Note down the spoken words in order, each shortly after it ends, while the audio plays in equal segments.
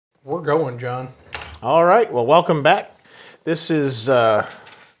We're going, John. All right. Well, welcome back. This is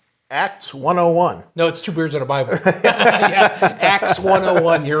Acts 101. No, it's Two Beards in a Bible. Yeah, Acts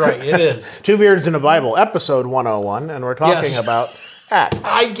 101. You're right. It is. Two Beards in a Bible, episode 101, and we're talking about Acts.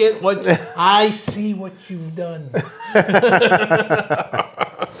 I see what you've done.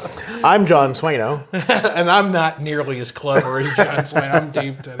 I'm John Swano. And I'm not nearly as clever as John Swano. I'm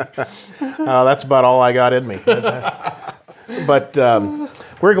Dave Teddy. That's about all I got in me. But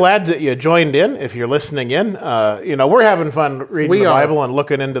we're glad that you joined in. If you're listening in, we're having fun reading the Bible and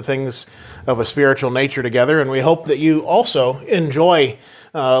looking into things of a spiritual nature together. And we hope that you also enjoy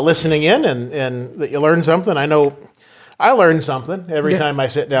listening in and that you learn something. I know I learn something every time I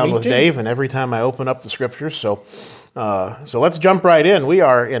sit down with Dave and every time I open up the scriptures. So let's jump right in. We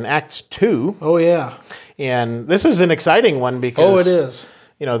are in Acts 2. Oh, yeah. And this is an exciting one because... Oh, it is.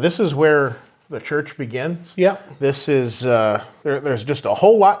 This is where the church begins. Yep. This is, there's just a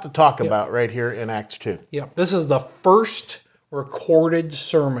whole lot to talk about right here in Acts 2. Yep. This is the first recorded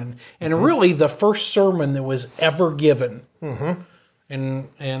sermon, and really the first sermon that was ever given. Mm-hmm. And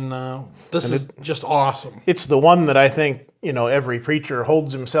this is just awesome. It's the one that I think, every preacher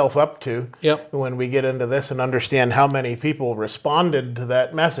holds himself up to. Yep. When we get into this and understand how many people responded to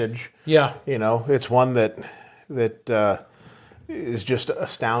that message. Yeah. It's one that is just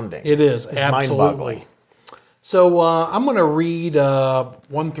astounding. It is, absolutely. Mind-boggling. So I'm going to read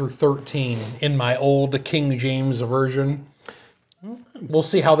 1 through 13 in my old King James version. We'll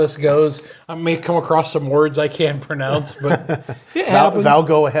see how this goes. I may come across some words I can't pronounce, but it happens. Thou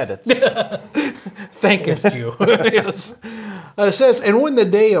go ahead. Thankest you. Yes. It says, and when the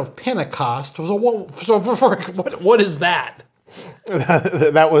day of Pentecost was what is that?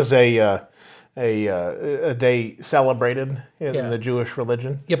 That was a day celebrated in the Jewish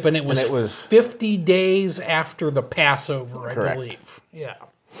religion. Yep, and it was 50 days after the Passover, I believe. Yeah,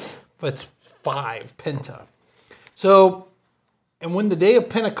 that's 5, Penta. So, and when the day of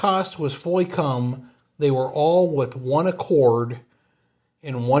Pentecost was fully come, they were all with one accord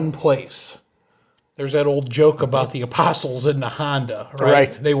in one place. There's that old joke about the apostles in the Honda,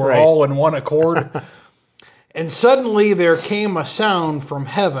 right? They were all in one accord. And suddenly there came a sound from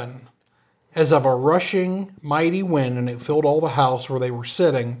heaven as of a rushing mighty wind, and it filled all the house where they were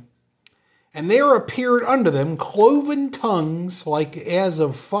sitting. And there appeared unto them cloven tongues like as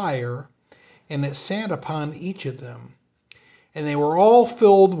of fire, and it sat upon each of them. And they were all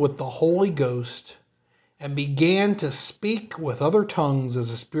filled with the Holy Ghost, and began to speak with other tongues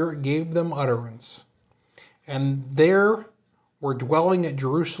as the Spirit gave them utterance. And there were dwelling at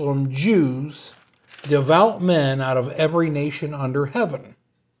Jerusalem Jews, devout men out of every nation under heaven.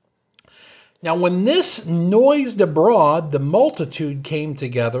 Now when this noised abroad, the multitude came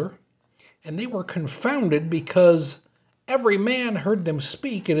together, and they were confounded because every man heard them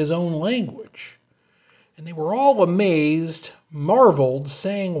speak in his own language. And they were all amazed, marveled,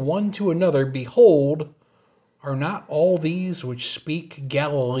 saying one to another, Behold, are not all these which speak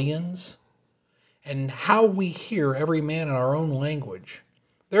Galileans? And how we hear every man in our own language.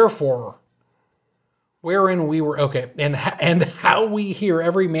 Therefore, wherein we were, and how we hear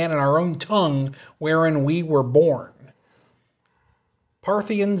every man in our own tongue wherein we were born.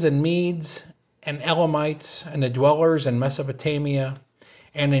 Parthians and Medes and Elamites and the dwellers in Mesopotamia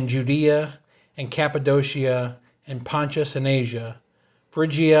and in Judea and Cappadocia and Pontus and Asia,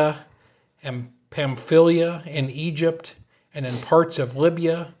 Phrygia and Pamphylia and Egypt and in parts of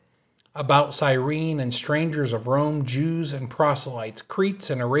Libya, about Cyrene and strangers of Rome, Jews and proselytes, Cretes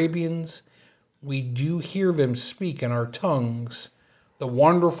and Arabians, we do hear them speak in our tongues the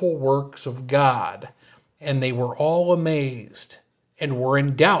wonderful works of God. And they were all amazed and were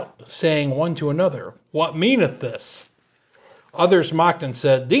in doubt, saying one to another, What meaneth this? Others mocked and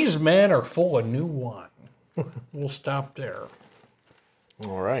said, These men are full of new wine. We'll stop there.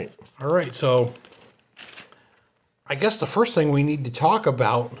 All right. So I guess the first thing we need to talk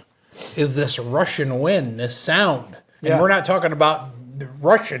about is this Russian wind, this sound. And we're not talking about the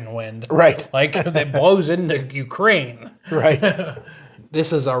Russian wind. Right. Like that blows into Ukraine. Right.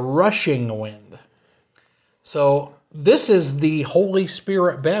 This is a rushing wind. So this is the Holy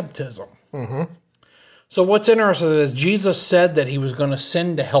Spirit baptism. Mm-hmm. So what's interesting is Jesus said that he was going to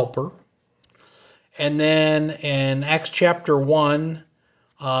send a helper. And then in Acts chapter 1,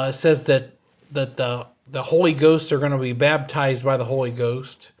 it says that the Holy Ghost are going to be baptized by the Holy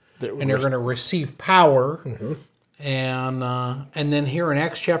Ghost. And they're going to receive power. Mm-hmm. And then here in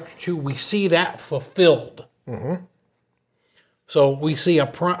Acts chapter 2, we see that fulfilled. Mm-hmm. So we see a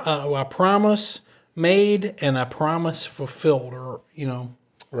promise made and a promise fulfilled,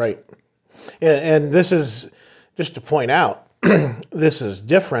 Right. And this is, just to point out, this is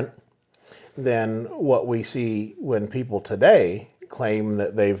different than what we see when people today claim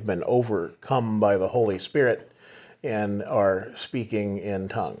that they've been overcome by the Holy Spirit and are speaking in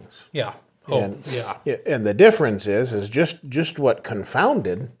tongues. Yeah. And the difference is just what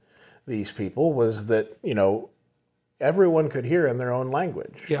confounded these people was that, everyone could hear in their own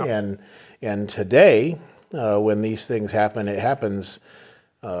language. Yeah. And today, when these things happen, it happens.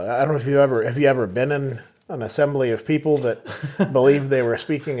 I don't know if have you ever been in an assembly of people that believed they were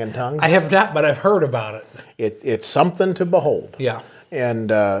speaking in tongues? I have not, but I've heard about it. It's something to behold. Yeah.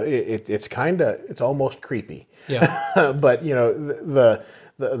 And it's almost creepy. Yeah. But the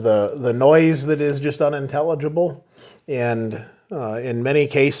noise that is just unintelligible, and in many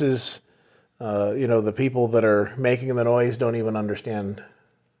cases, the people that are making the noise don't even understand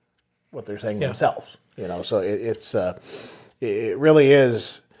what they're saying themselves. So it really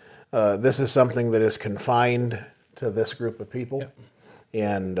is. This is something that is confined to this group of people,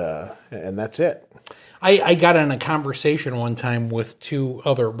 and that's it. I got in a conversation one time with two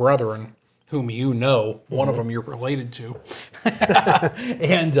other brethren whom you know. One of them you're related to,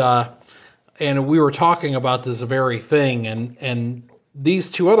 and we were talking about this very thing, and these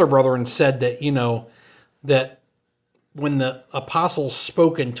two other brethren said that that when the apostles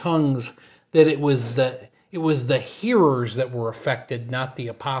spoke in tongues, that it was the hearers that were affected, not the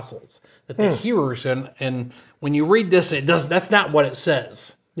apostles. That the hearers, and when you read this, that's not what it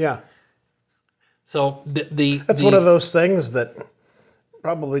says. Yeah. So that's one of those things that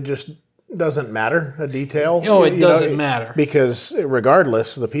probably just doesn't matter, a detail. No, it doesn't matter. Because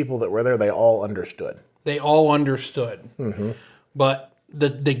regardless, the people that were there, they all understood. They all understood. Mm-hmm. But the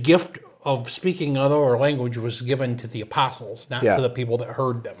gift of speaking another language was given to the apostles, not to the people that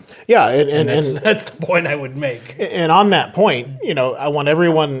heard them. Yeah, and that's the point I would make. And on that point, I want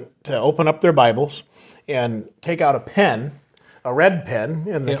everyone to open up their Bibles and take out a pen, a red pen,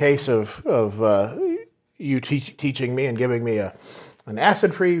 in the case of you teaching me and giving me an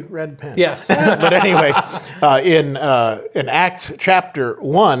acid-free red pen. Yes. But anyway, in Acts chapter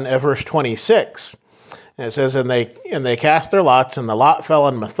 1, verse 26, it says, and they cast their lots, and the lot fell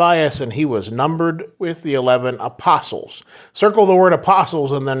on Matthias, and he was numbered with the 11 apostles. Circle the word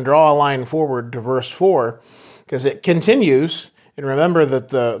apostles and then draw a line forward to verse 4, because it continues. And remember that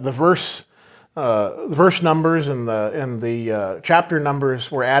the verse numbers and the chapter numbers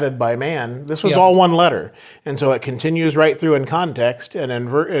were added by man. This was all one letter, and so it continues right through in context. And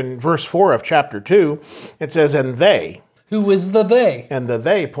in verse 4 of chapter 2, it says, and they. Who is the they? And the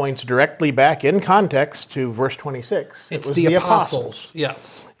they points directly back in context to verse 26. It's the apostles.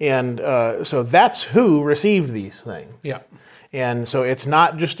 Yes. And so that's who received these things. Yeah. And so it's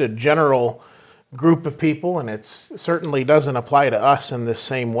not just a general group of people, and it certainly doesn't apply to us in this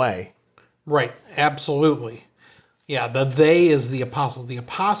same way. Right. Absolutely. Yeah. The they is the apostles. The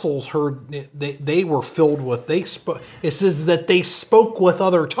apostles heard. They were filled with. It says that they spoke with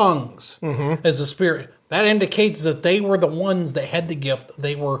other tongues as the Spirit. That indicates that they were the ones that had the gift.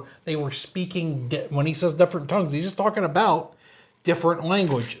 They were speaking. When he says different tongues, he's just talking about different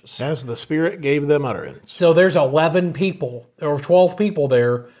languages. As the Spirit gave them utterance. So there's 11 people, or 12 people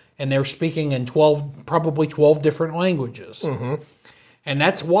there, and they're speaking in probably 12 different languages. Mm-hmm. And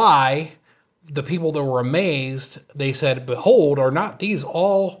that's why the people that were amazed, they said, behold, are not these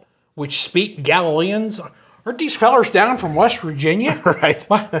all which speak Galileans? Aren't these fellers down from West Virginia? Right.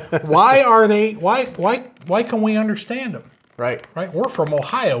 Why are they? Why can we understand them? Right. Right. We're from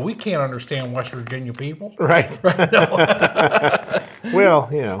Ohio. We can't understand West Virginia people. Right. No.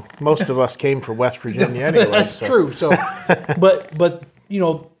 Well, most of us came from West Virginia anyway. That's true. So, but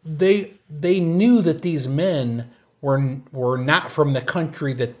they knew that these men were not from the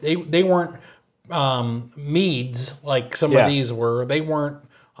country, that they weren't Medes like some of these were. They weren't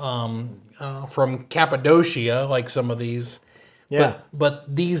from Cappadocia like some of these. Yeah.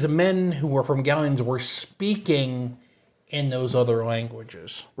 But these men who were from Galileans were speaking in those other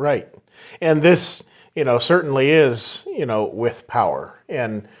languages. Right. And this, certainly is, with power.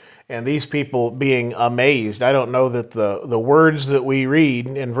 And these people being amazed. I don't know that the words that we read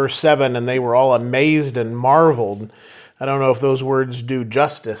in verse 7, and they were all amazed and marveled, I don't know if those words do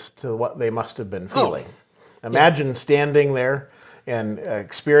justice to what they must have been feeling. Imagine standing there and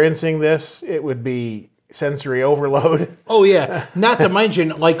experiencing this. It would be sensory overload. Oh, yeah. Not to mention,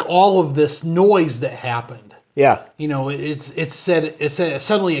 like, all of this noise that happened. Yeah. It said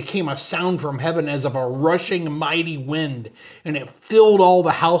suddenly it came a sound from heaven as of a rushing mighty wind, and it filled all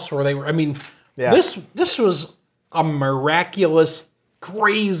the house where they were. I mean, this was a miraculous,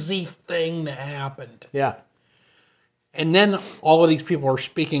 crazy thing that happened. Yeah. And then all of these people are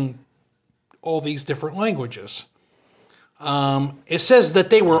speaking all these different languages. it says that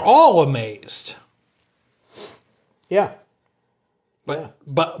they were all amazed. Yeah.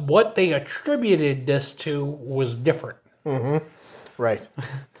 But what they attributed this to was different. Right.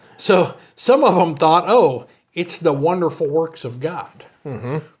 So some of them thought, oh, it's the wonderful works of God.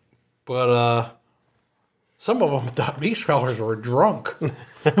 But some of them thought these fellas were drunk.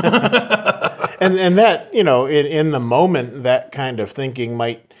 And that, in the moment, that kind of thinking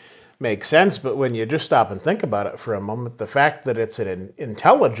might make sense. But when you just stop and think about it for a moment, the fact that it's an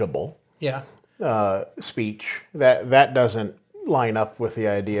intelligible speech, that doesn't line up with the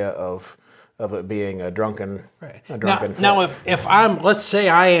idea of it being a drunken fit. Now if let's say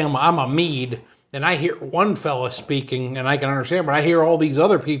I'm a Mede, and I hear one fella speaking and I can understand, but I hear all these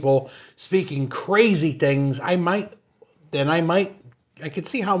other people speaking crazy things, I could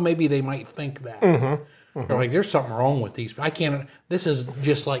see how maybe they might think that. They're like, there's something wrong with these. This is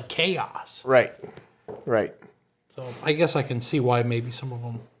just like chaos. Right. So I guess I can see why maybe some of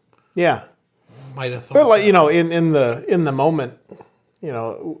them might have thought. But like, in the moment,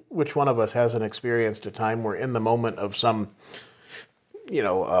 which one of us hasn't experienced a time where in the moment of some,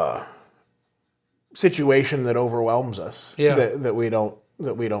 situation that overwhelms us, that we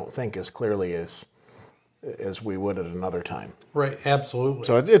don't think as clearly as we would at another time. Right, absolutely.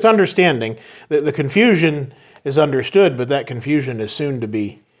 So it's understanding. The confusion is understood, but that confusion is soon to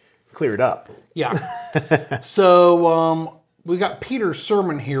be cleared up. Yeah. So we got Peter's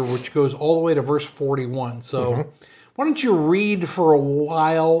sermon here, which goes all the way to verse 41. So why don't you read for a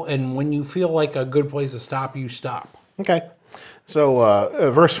while, and when you feel like a good place to stop, you stop. Okay. So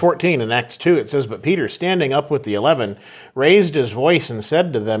verse 14 in Acts 2, it says, "But Peter, standing up with the 11, raised his voice and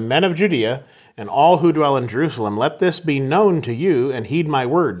said to them, 'Men of Judea, and all who dwell in Jerusalem, let this be known to you, and heed my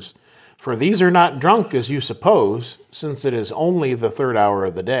words. For these are not drunk as you suppose, since it is only the third hour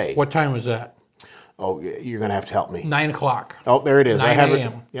of the day.'" What time was that? Oh, you're going to have to help me. 9 o'clock. Oh, there it is. 9 I have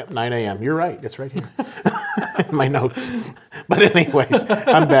a.m. it. Yep, 9 a.m. You're right. It's right here. My notes. But anyways,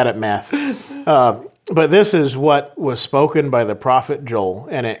 I'm bad at math. But this is what was spoken by the prophet Joel,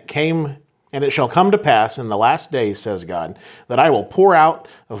 and it shall come to pass in the last days, says God, that I will pour out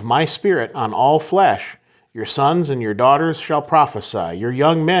of my spirit on all flesh. Your sons and your daughters shall prophesy. Your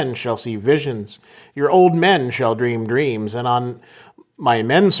young men shall see visions. Your old men shall dream dreams. And on my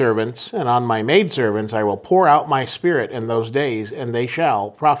men servants and on my maid servants I will pour out my spirit in those days, and they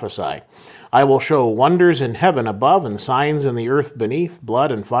shall prophesy. I will show wonders in heaven above and signs in the earth beneath,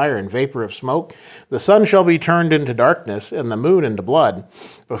 blood and fire and vapor of smoke. The sun shall be turned into darkness and the moon into blood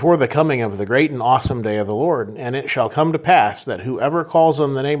before the coming of the great and awesome day of the Lord. And it shall come to pass that whoever calls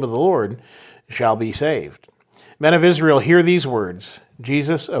on the name of the Lord shall be saved. Men of Israel, hear these words.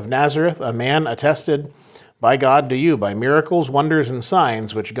 Jesus of Nazareth, a man attested by God to you by miracles, wonders, and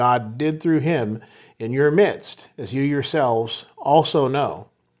signs which God did through him in your midst, as you yourselves also know.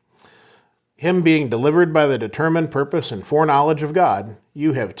 Him being delivered by the determined purpose and foreknowledge of God,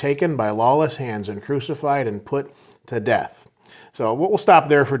 you have taken by lawless hands and crucified and put to death. So we'll stop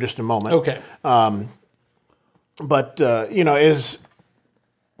there for just a moment. Okay. But as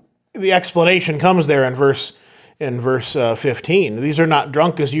the explanation comes there in verse 15, these are not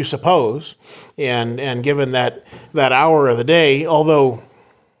drunk as you suppose, and given that hour of the day, although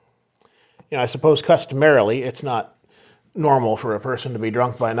I suppose customarily it's not normal for a person to be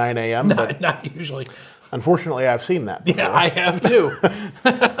drunk by 9 a.m. Not usually. Unfortunately, I've seen that before. Yeah, I have too.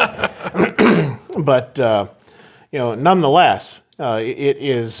 But nonetheless, it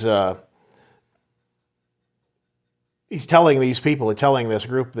is. He's telling these people, telling this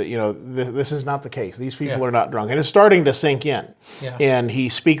group that this is not the case. These people are not drunk, and it's starting to sink in. Yeah. And he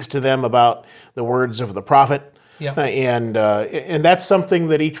speaks to them about the words of the prophet, and that's something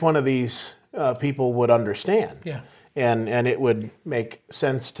that each one of these people would understand. Yeah. And it would make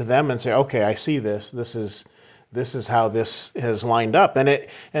sense to them and say, okay, I see this. This is how this has lined up, and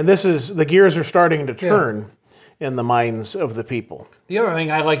this is the gears are starting to turn in the minds of the people. The other thing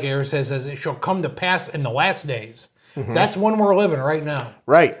I like here says it shall come to pass in the last days. Mm-hmm. That's when we're living right now.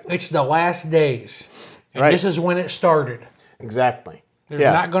 Right. It's the last days, and this is when it started. Exactly. There's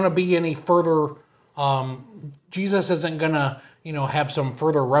not going to be any further. Jesus isn't going to have some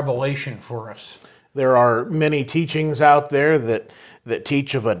further revelation for us. There are many teachings out there that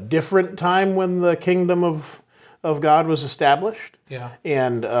teach of a different time when the kingdom of God was established. Yeah.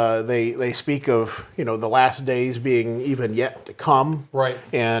 And they speak of the last days being even yet to come. Right.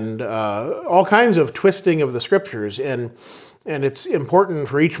 And all kinds of twisting of the scriptures. And it's important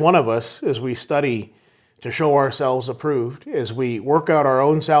for each one of us as we study to show ourselves approved, as we work out our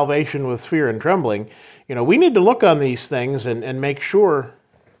own salvation with fear and trembling. We need to look on these things and make sure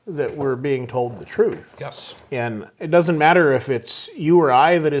that we're being told the truth. Yes. And it doesn't matter if it's you or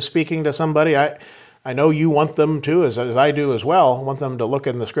I that is speaking to somebody. I know you want them to, as I do as well, I want them to look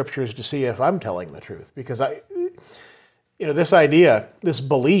in the scriptures to see if I'm telling the truth. Because this idea, this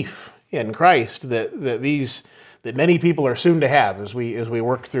belief in Christ that many people are soon to have as we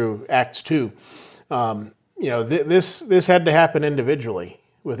work through Acts 2, this had to happen individually.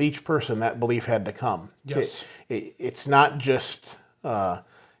 With each person, that belief had to come. Yes. It's not just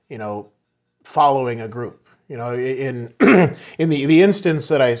following a group. In in the instance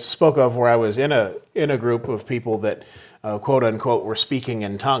that I spoke of, where I was in a group of people that quote unquote were speaking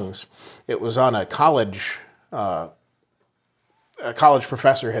in tongues, it was on a college. A college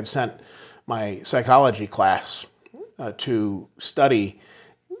professor had sent my psychology class to study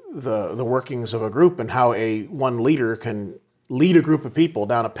the workings of a group and how one leader can lead a group of people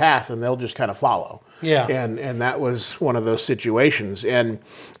down a path and they'll just kind of follow. Yeah. And that was one of those situations. And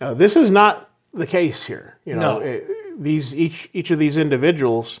this is not the case here. No. Each of these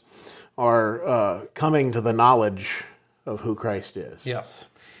individuals are coming to the knowledge of who Christ is. Yes.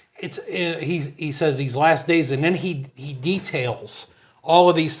 He says these last days, and then he details all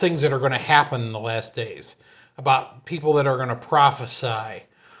of these things that are going to happen in the last days, about people that are going to prophesy,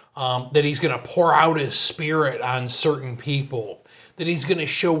 that he's going to pour out his spirit on certain people, that he's going to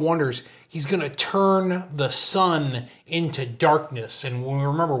show wonders. He's going to turn the sun into darkness. And when we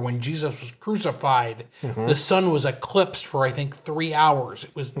remember when Jesus was crucified, the sun was eclipsed for, I think, 3 hours.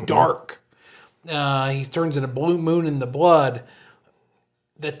 It was dark. He turns the blue moon into blood,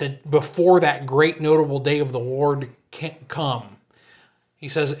 before that great notable day of the Lord can't come. He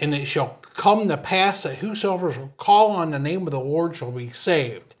says, and it shall come to pass that whosoever shall call on the name of the Lord shall be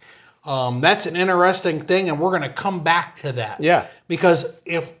saved. That's an interesting thing, and we're going to come back to that. Yeah. Because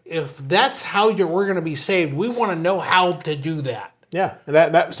if that's how we're going to be saved, we want to know how to do that. Yeah,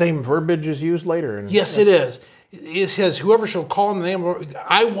 that same verbiage is used later. Yes, it is. It says, whoever shall call on the name of the Lord,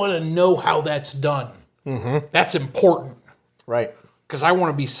 I want to know how that's done. Mm-hmm. That's important. Right. Because I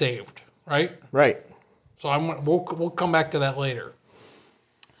want to be saved, right? Right. So we'll come back to that later.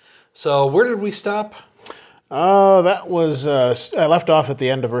 So where did we stop? That was, I left off at the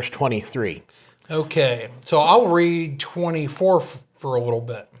end of verse 23. Okay, so I'll read 24 for a little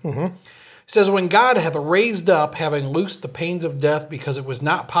bit. Mm-hmm. It says, when God hath raised up, having loosed the pains of death, because it was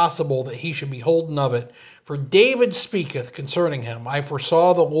not possible that he should be holden of it. For David speaketh concerning him, I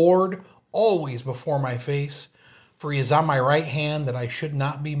foresaw the Lord always before my face, for he is on my right hand, that I should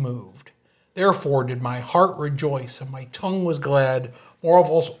not be moved. Therefore did my heart rejoice, and my tongue was glad.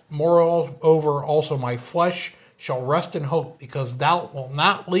 Moreover, also my flesh shall rest in hope, because thou wilt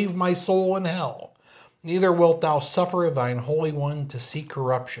not leave my soul in hell, neither wilt thou suffer thine Holy One to see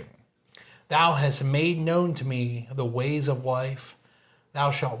corruption. Thou hast made known to me the ways of life.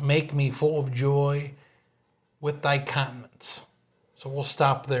 Thou shalt make me full of joy with thy countenance. So we'll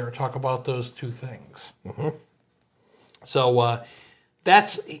stop there, talk about those two things. Mm-hmm. So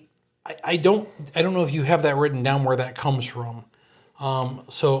that's, I don't know if you have that written down where that comes from.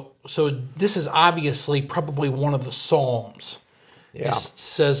 So this is obviously probably one of the Psalms. Yeah. It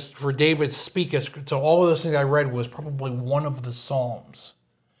says, for David speaketh. So all of those things I read was probably one of the Psalms.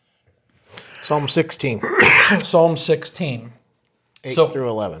 Psalm 16. Psalm 16. 8 through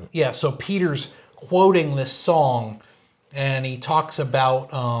 11. Yeah, so Peter's quoting this song, and he talks about,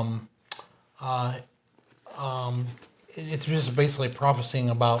 it's just basically prophesying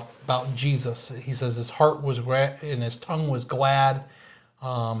about Jesus. He says his heart was glad and his tongue was glad.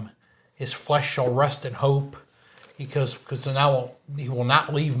 His flesh shall rest in hope, because now he will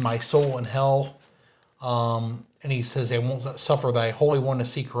not leave my soul in hell. And he says they won't suffer thy Holy One to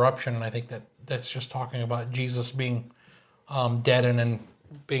see corruption. And I think that's just talking about Jesus being dead and then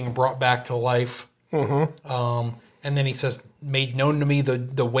being brought back to life. Mm-hmm. And then he says, made known to me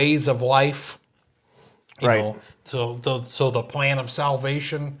the ways of life. You know, so the plan of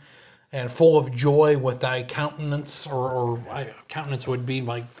salvation, and full of joy with thy countenance, or countenance would be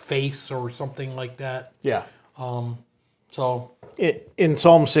like face or something like that. Yeah. So in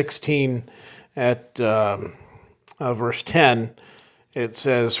Psalm 16 at verse 10, it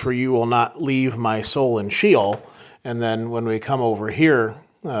says, for you will not leave my soul in Sheol. And then when we come over here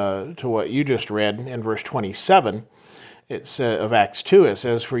to what you just read in verse 27, of Acts 2, it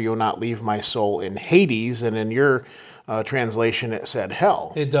says, for you will not leave my soul in Hades. And in your translation, it said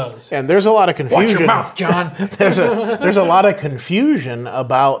hell. It does. And there's a lot of confusion. Watch your mouth, John. there's a lot of confusion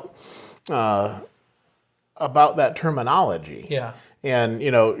about that terminology. Yeah.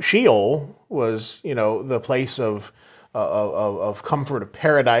 And, Sheol was, the place of comfort, of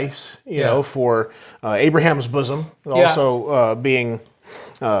paradise, for Abraham's bosom, also being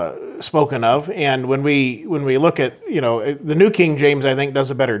spoken of. And when we look at, the New King James, I think,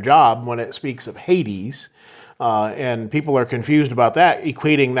 does a better job when it speaks of Hades, and people are confused about that,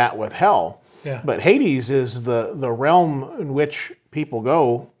 equating that with hell. Yeah. But Hades is the realm in which people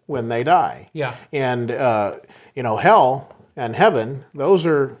go when they die. Yeah. And hell and heaven, those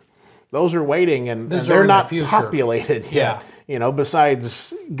are waiting, and they're not populated yet.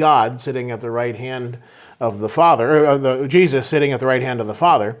 Besides God sitting at the right hand of the Father, or Jesus sitting at the right hand of the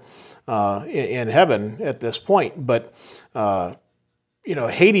Father in heaven at this point. But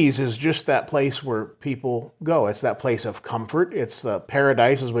Hades is just that place where people go. It's that place of comfort. It's the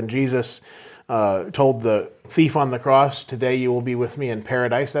paradise, is when Jesus told the thief on the cross, "Today you will be with me in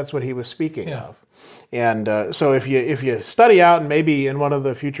paradise." That's what he was speaking of. And so if you study out, and maybe in one of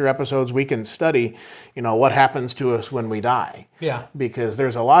the future episodes we can study, what happens to us when we die. Yeah. Because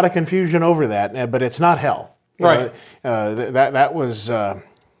there's a lot of confusion over that, but it's not hell. Right. That was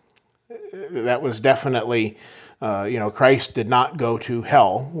definitely, Christ did not go to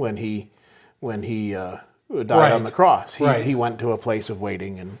hell when he died on the cross. He went to a place of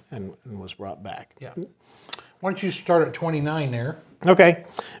waiting and was brought back. Yeah. Why don't you start at 29 there? Okay.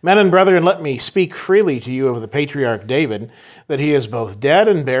 Men and brethren, let me speak freely to you of the patriarch David, that he is both dead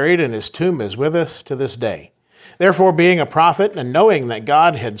and buried, and his tomb is with us to this day. Therefore, being a prophet, and knowing that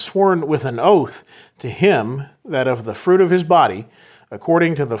God had sworn with an oath to him that of the fruit of his body,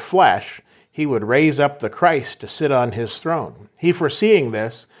 according to the flesh, he would raise up the Christ to sit on his throne, he, foreseeing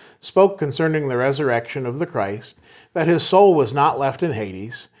this, spoke concerning the resurrection of the Christ, that his soul was not left in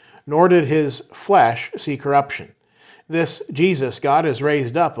Hades, nor did his flesh see corruption. This Jesus God has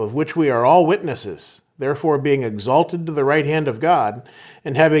raised up, of which we are all witnesses. Therefore, being exalted to the right hand of God,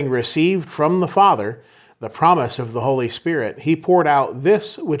 and having received from the Father the promise of the Holy Spirit, he poured out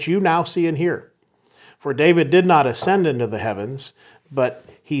this which you now see and hear. For David did not ascend into the heavens, but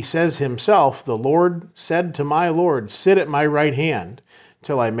he says himself, "The Lord said to my Lord, sit at my right hand,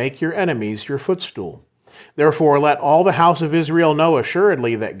 till I make your enemies your footstool." Therefore, let all the house of Israel know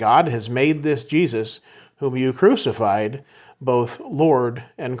assuredly that God has made this Jesus, whom you crucified, both Lord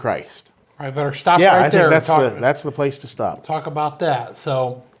and Christ. I better stop right there. Yeah, I think that's the place to stop. Talk about that.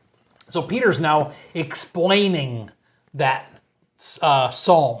 So Peter's now explaining that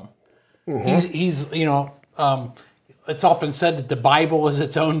psalm. Mm-hmm. He's it's often said that the Bible is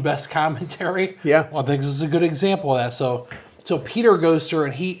its own best commentary. Yeah. Well, I think this is a good example of that. So Peter goes through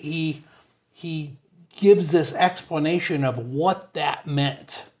and he gives this explanation of what that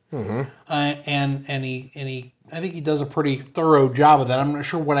meant. Mm-hmm. And he I think he does a pretty thorough job of that. I'm not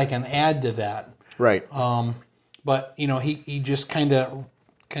sure what I can add to that. Right. But he just kind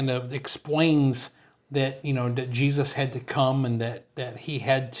of explains that that Jesus had to come, and that he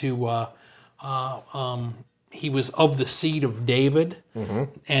had to he was of the seed of David, mm-hmm.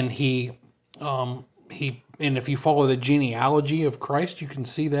 and he and if you follow the genealogy of Christ, you can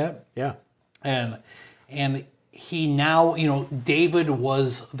see that. Yeah. And he now, David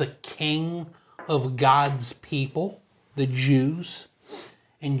was the king of God's people, the Jews,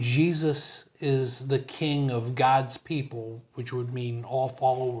 and Jesus is the king of God's people, which would mean all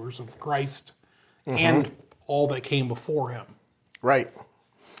followers of Christ, mm-hmm. and all that came before him. Right.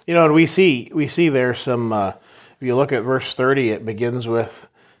 And we see there some, if you look at verse 30, it begins with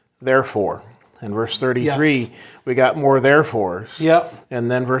therefore. And verse 33, yes. We got more therefores. Yep.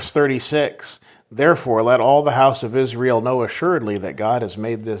 And then verse 36, therefore let all the house of Israel know assuredly that God has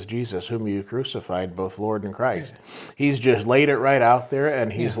made this Jesus, whom you crucified, both Lord and Christ. Yeah. He's just laid it right out there,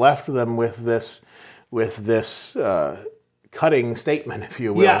 and he's left them with this cutting statement, if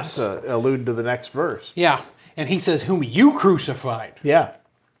you will, yes. to allude to the next verse. Yeah. And he says, whom you crucified. Yeah.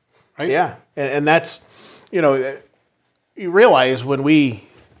 Right? Yeah. And that's, you realize when we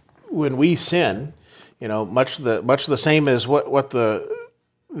sin, much the same as what the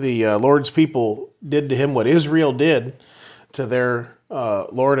Lord's people did to him, what Israel did to their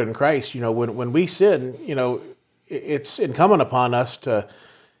Lord and Christ. When we sin, it's incumbent upon us to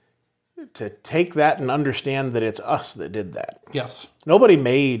take that and understand that it's us that did that. Yes. Nobody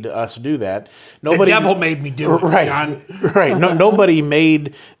made us do that. The devil made me do it, right, John. Right. Nobody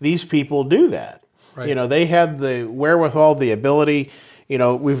made these people do that. Right. They had the wherewithal, the ability.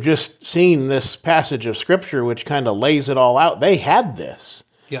 We've just seen this passage of Scripture which kind of lays it all out. They had this.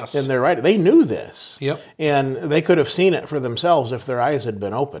 Yes. In their right. They knew this. Yep. And they could have seen it for themselves if their eyes had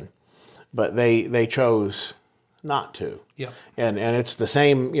been open. But they chose not to. Yep. And it's the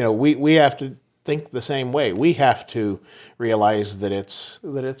same, we have to think the same way. We have to realize that it's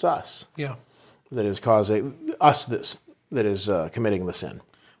us. Yeah. That is causing us that is committing the sin.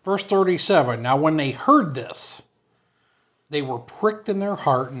 Verse 37, now when they heard this, they were pricked in their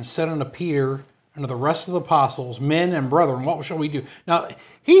heart and said unto Peter and to the rest of the apostles, men and brethren, what shall we do? Now,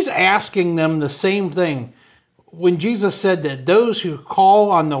 he's asking them the same thing. When Jesus said that those who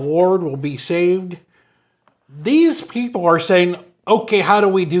call on the Lord will be saved, these people are saying, okay, how do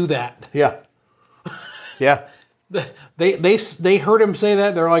we do that? Yeah. Yeah. They heard him say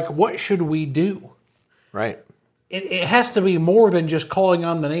that. They're like, what should we do? Right. It has to be more than just calling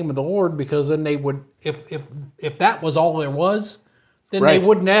on the name of the Lord, because then they would, if that was all there was, then they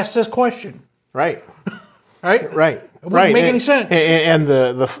wouldn't ask this question. Right. Right? Right. It wouldn't make any sense. And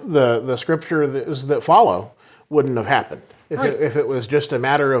the scripture that follow wouldn't have happened if it was just a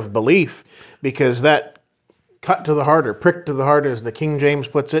matter of belief, because that cut to the heart or prick to the heart, as the King James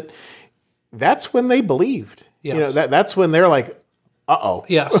puts it, that's when they believed. Yes. That's when they're like, uh-oh.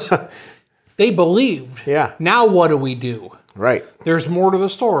 Yes. They believed. Yeah. Now what do we do? Right. There's more to the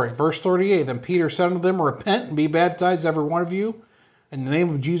story. Verse 38, then Peter said unto them, repent and be baptized, every one of you, in the name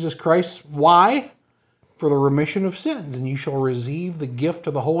of Jesus Christ. Why? For the remission of sins, and you shall receive the gift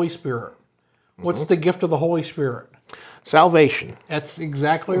of the Holy Spirit. What's the gift of the Holy Spirit? Salvation. That's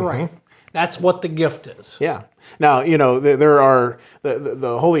exactly right. That's what the gift is. Yeah. Now, there are,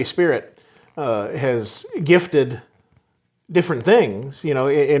 the Holy Spirit has gifted different things.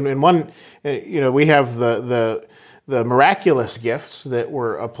 In one, we have the miraculous gifts that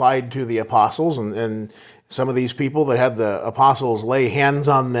were applied to the apostles, and some of these people that had the apostles lay hands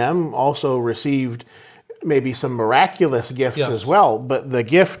on them also received maybe some miraculous gifts as well. But the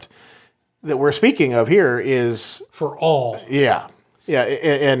gift that we're speaking of here is for all. Yeah. Yeah.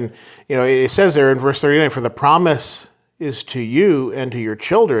 And it says there in verse 39, for the promise is to you and to your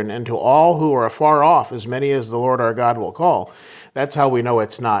children and to all who are afar off, as many as the Lord our God will call. That's how we know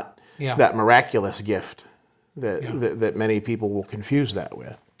it's not that miraculous gift that many people will confuse that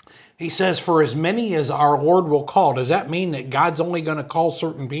with. He says, for as many as our Lord will call. Does that mean that God's only going to call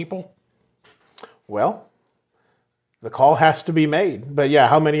certain people? Well, the call has to be made. But yeah,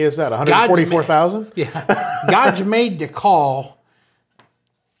 how many is that? 144,000? Yeah. God's made the call.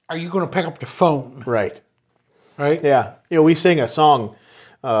 Are you going to pick up the phone? Right. Right? Yeah. We sing a song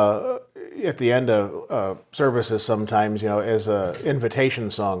at the end of services sometimes, as an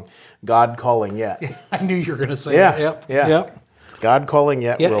invitation song, God Calling Yet. Yeah, I knew you were going to say that. Yep. Yeah. Yep. God Calling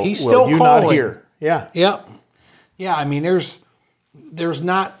Yet. Yeah, he's still you calling. Not hear? Yeah. Yep. Yeah, I mean, there's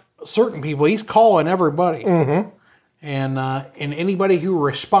not certain people. He's calling everybody. Mm-hmm. And anybody who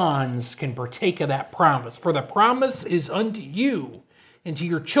responds can partake of that promise. For the promise is unto you and to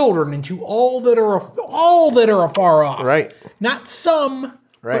your children and to all that are afar off. Right. Not some,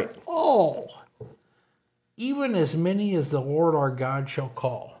 right, but all. Even as many as the Lord our God shall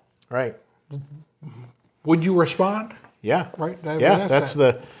call. Right. Would you respond? Yeah. Right. That's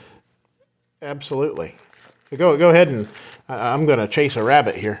absolutely. Go ahead, and I'm going to chase a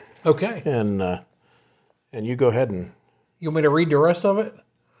rabbit here. Okay. And you go ahead and... You want me to read the rest of it?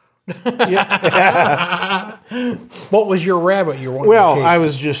 Yeah. What was your rabbit you wanted to chase? I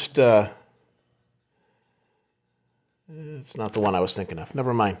was just... it's not the one I was thinking of.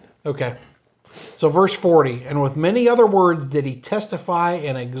 Never mind. Okay. So verse 40, and with many other words did he testify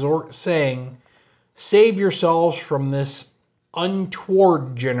and exhort, saying, save yourselves from this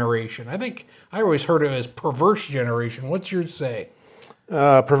untoward generation. I always heard it as perverse generation. What's yours say?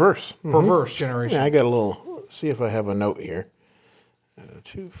 Perverse. Mm-hmm. Perverse generation. Yeah, I got a little... Let's see if I have a note here.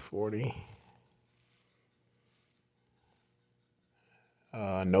 240.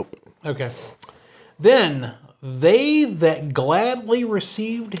 Nope. Okay. Then they that gladly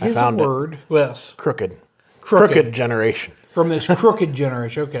received his word... Yes. Crooked generation. From this crooked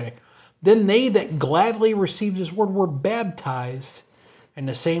generation. Okay. Then they that gladly received his word were baptized, and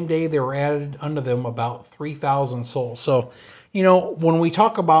the same day there were added unto them about 3,000 souls. So, when we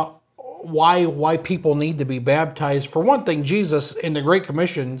talk about why people need to be baptized, for one thing, Jesus in the Great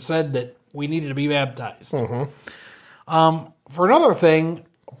Commission said that we needed to be baptized. Mm-hmm. For another thing,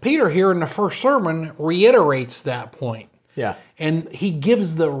 Peter here in the first sermon reiterates that point. Yeah. And he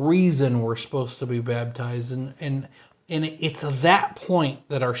gives the reason we're supposed to be baptized, and it's at that point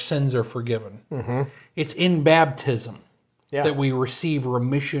that our sins are forgiven. Mm-hmm. It's in baptism that we receive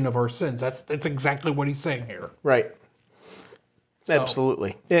remission of our sins. That's exactly what he's saying here. Right.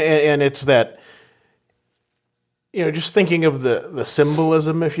 Absolutely. And it's that, just thinking of the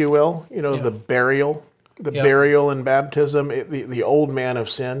symbolism, if you will, the burial in baptism, the old man of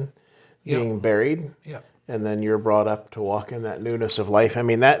sin being buried. Yeah. And then you're brought up to walk in that newness of life. I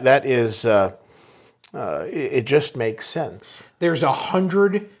mean, that is, it just makes sense. There's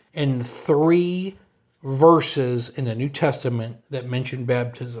 103 verses in the New Testament that mention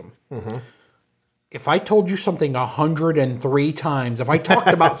baptism. Mm-hmm. if I told you something 103 times, if I talked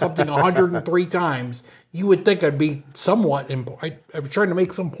about something 103 times, you would think I'd be somewhat, I was trying to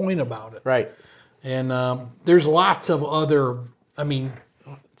make some point about it. Right. And there's lots of other,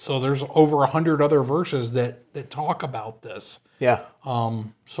 so there's over 100 other verses that talk about this. Yeah.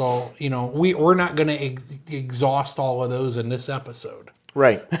 So, we're not going to exhaust all of those in this episode.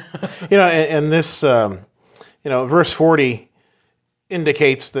 Right. And this, verse 40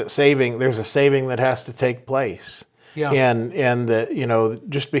 indicates that there's a saving that has to take place. Yeah. And that,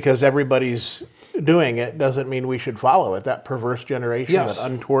 just because everybody's doing it doesn't mean we should follow it. That perverse generation, Yes. that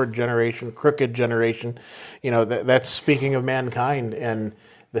untoward generation, crooked generation, that's speaking of mankind, and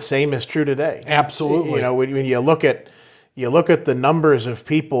the same is true today. Absolutely. When you look at the numbers of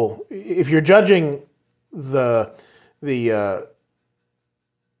people, if you're judging the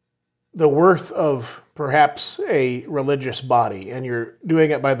worth of perhaps a religious body, and you're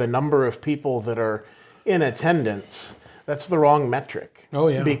doing it by the number of people that are in attendance, that's the wrong metric. Oh,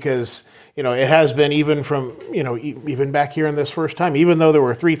 yeah. Because, it has been even from, even back here in this first time, even though there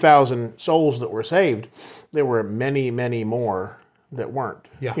were 3,000 souls that were saved, there were many, many more that weren't.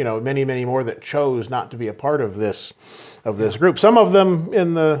 Yeah. Many, many more that chose not to be a part of this group. Some of them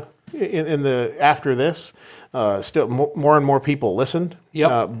in the after this, still more and more people listened.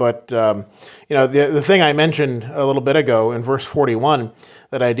 Yep. But the thing I mentioned a little bit ago in verse 41,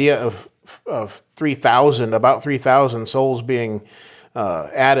 that idea of 3,000, about 3,000 souls being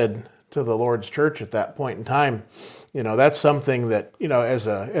added to the Lord's church at that point in time, that's something that as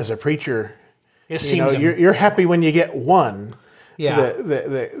a preacher, you're happy when you get one. Yeah.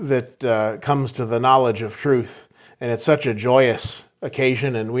 That comes to the knowledge of truth, and it's such a joyous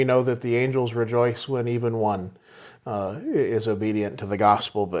occasion, and we know that the angels rejoice when even one is obedient to the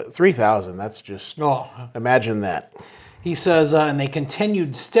gospel. But 3,000, that's just, imagine that. He says, and they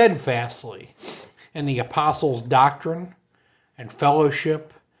continued steadfastly in the apostles' doctrine and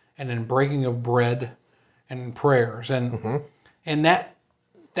fellowship and in breaking of bread and in prayers. And and that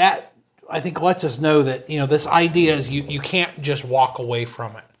I think lets us know that, this idea is you can't just walk away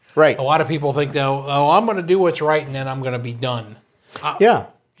from it. Right. A lot of people think, I'm going to do what's right and then I'm going to be done. Yeah.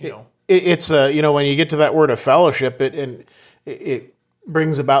 It's when you get to that word of fellowship, it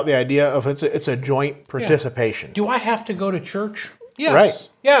brings about the idea of it's a joint participation. Do I have to go to church? Yes. Right.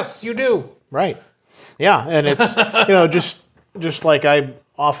 Yes, you do. Right. Yeah, and it's just like I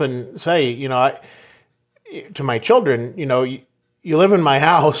often say, to my children, you live in my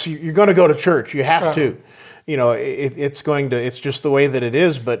house, you're going to go to church. You have to. It's just the way that it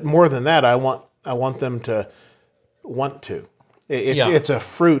is. But more than that, I want them to want to. It's a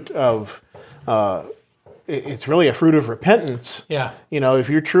fruit of. It's really a fruit of repentance. Yeah. If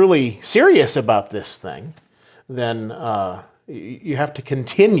you're truly serious about this thing, then you have to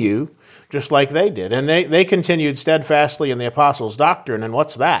continue just like they did, and they continued steadfastly in the apostles' doctrine. And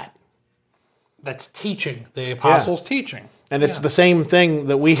what's that? That's teaching, the apostles' teaching. And it's the same thing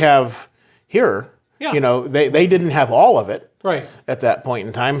that we have here. Yeah. They didn't have all of it Right. at that point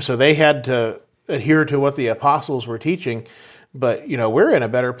in time, so they had to adhere to what the apostles were teaching. But, we're in a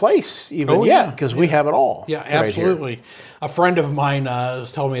better place even yet because we have it all. Yeah, right absolutely. here. A friend of mine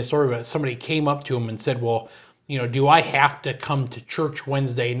was telling me a story about it. Somebody came up to him and said, well, do I have to come to church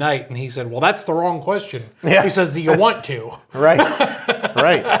Wednesday night? And he said, well, that's the wrong question. Yeah. He says, do you want to? Right.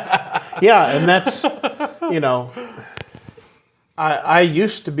 Right. Yeah, and that's, I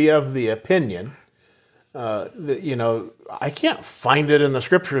used to be of the opinion that, I can't find it in the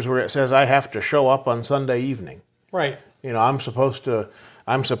scriptures where it says I have to show up on Sunday evening. Right. I'm supposed to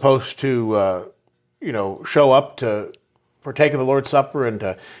show up to partake of the Lord's Supper and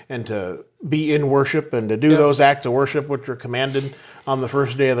to be in worship and to do those acts of worship which are commanded on the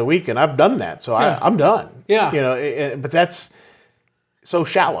first day of the week. And I've done that, so I'm done. Yeah. But that's so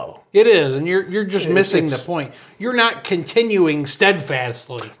shallow. It is, and you're just missing the point. You're not continuing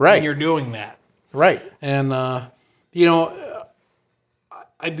steadfastly when you're doing that. Right. And I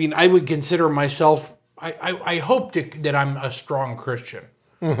would consider myself. I hope that I'm a strong Christian.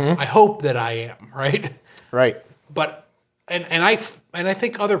 I hope that I am, right? Right. But and I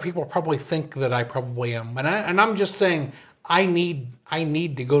think other people probably think that I probably am. And I'm just saying I need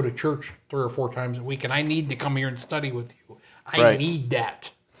to go to church 3 or 4 times a week, and I need to come here and study with you. I need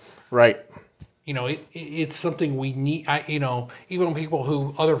that. Right. It's something we need. Even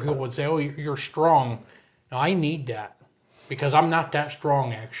other people would say, "Oh, you're strong." No, I need that because I'm not that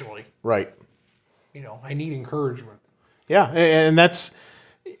strong actually. Right. I need encouragement. Yeah, and that's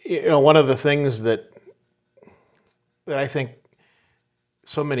one of the things that I think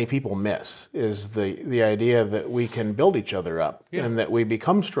so many people miss is the idea that we can build each other up and that we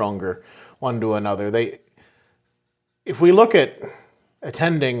become stronger one to another. If we look at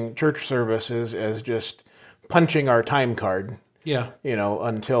attending church services as just punching our time card,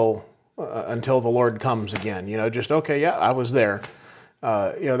 until the Lord comes again, just okay, yeah, I was there.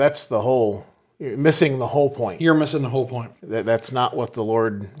 That's you're missing the whole point. You're missing the whole point. That's not what the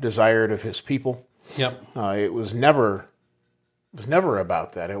Lord desired of His people. Yep. It was never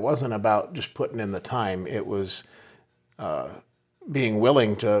about that. It wasn't about just putting in the time. It was being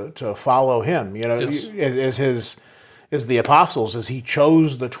willing to follow Him. As the apostles, as He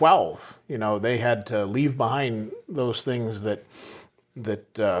chose the 12. They had to leave behind those things that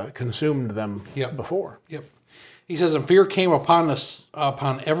consumed them before. Yep. He says, and fear came upon us,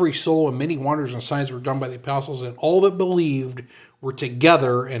 upon every soul, and many wonders and signs were done by the apostles, and all that believed were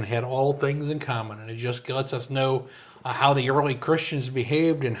together and had all things in common. And it just lets us know how the early Christians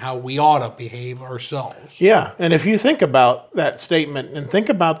behaved and how we ought to behave ourselves. Yeah, and if you think about that statement and think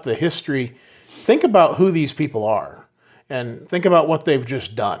about the history, think about who these people are, and think about what they've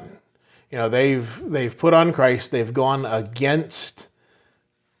just done. They've put on Christ. They've gone against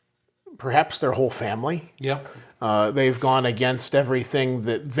perhaps their whole family. Yep. They've gone against everything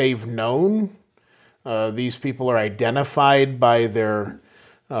that they've known. These people are identified by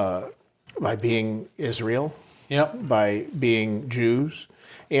by being Israel. Yep. By being Jews,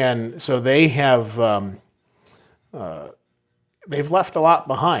 and so they have they've left a lot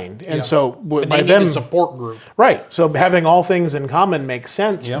behind, and so by them a support group, right? So having all things in common makes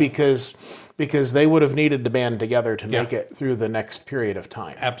sense because they would have needed to band together to make it through the next period of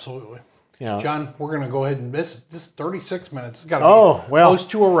time. Absolutely. John, we're going to go ahead and this 36 minutes. It's got to be close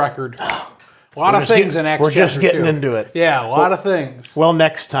to a record. A lot of things in Acts We're just getting 2. into it. Yeah, a lot of things. Well,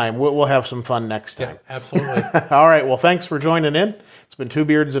 next time. We'll have some fun next time. Yeah, absolutely. All right. Well, thanks for joining in. It's been Two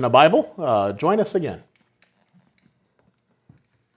Beards and a Bible. Join us again.